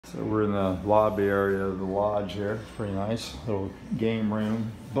So we're in the lobby area of the lodge here. Pretty nice little game room,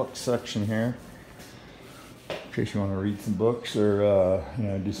 book section here. In case you want to read some books or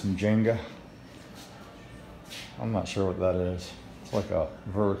do some Jenga. I'm not sure what that is. It's like a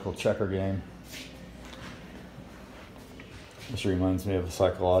vertical checker game. This reminds me of a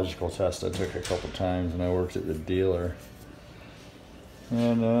psychological test I took a couple times when I worked at the dealer.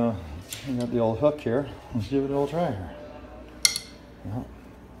 And I got the old hook here. Let's give it a little try here. Yeah.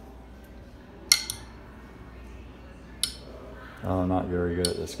 I'm not very good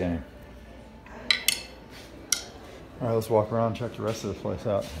at this game. All right, let's walk around and check the rest of the place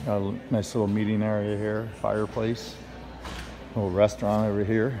out. Got a nice little meeting area here, fireplace, little restaurant over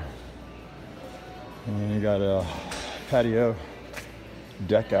here. And then you got a patio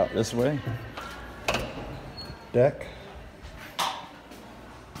deck out this way. Deck.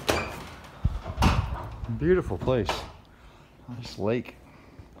 Beautiful place. Nice lake.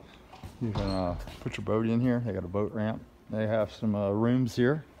 You can put your boat in here. They got a boat ramp. They have some rooms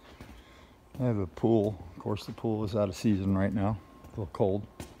here. They have a pool. Of course, the pool is out of season right now. A little cold.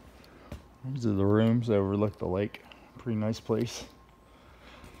 These are the rooms. They overlook the lake. Pretty nice place.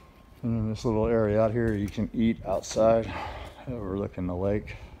 And then this little area out here, you can eat outside, overlooking the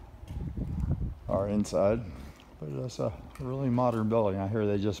lake, or inside. But it's a really modern building. I hear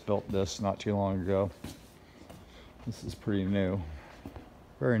they just built this not too long ago. This is pretty new.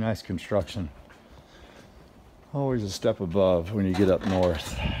 Very nice construction. Always a step above when you get up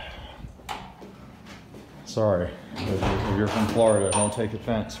north. Sorry, if you're from Florida, don't take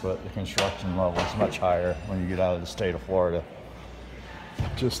offense, but the construction level is much higher when you get out of the state of Florida.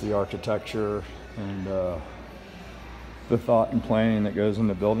 Just the architecture and the thought and planning that goes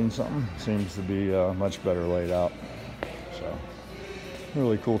into building something seems to be much better laid out. So,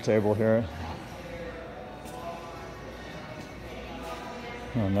 really cool table here.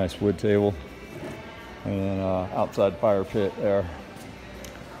 A nice wood table. And then outside fire pit there.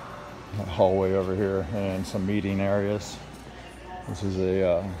 A hallway over here and some meeting areas. This is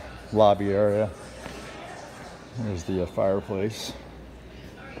a lobby area. There's the fireplace.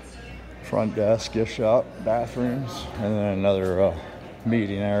 Front desk, gift shop, bathrooms, and then another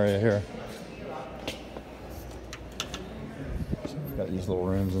meeting area here. So we've got these little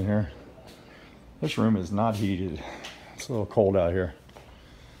rooms in here. This room is not heated. It's a little cold out here.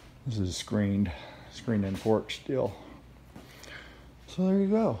 This is screened in porch steel. So there you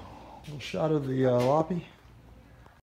go. A little shot of the lobby.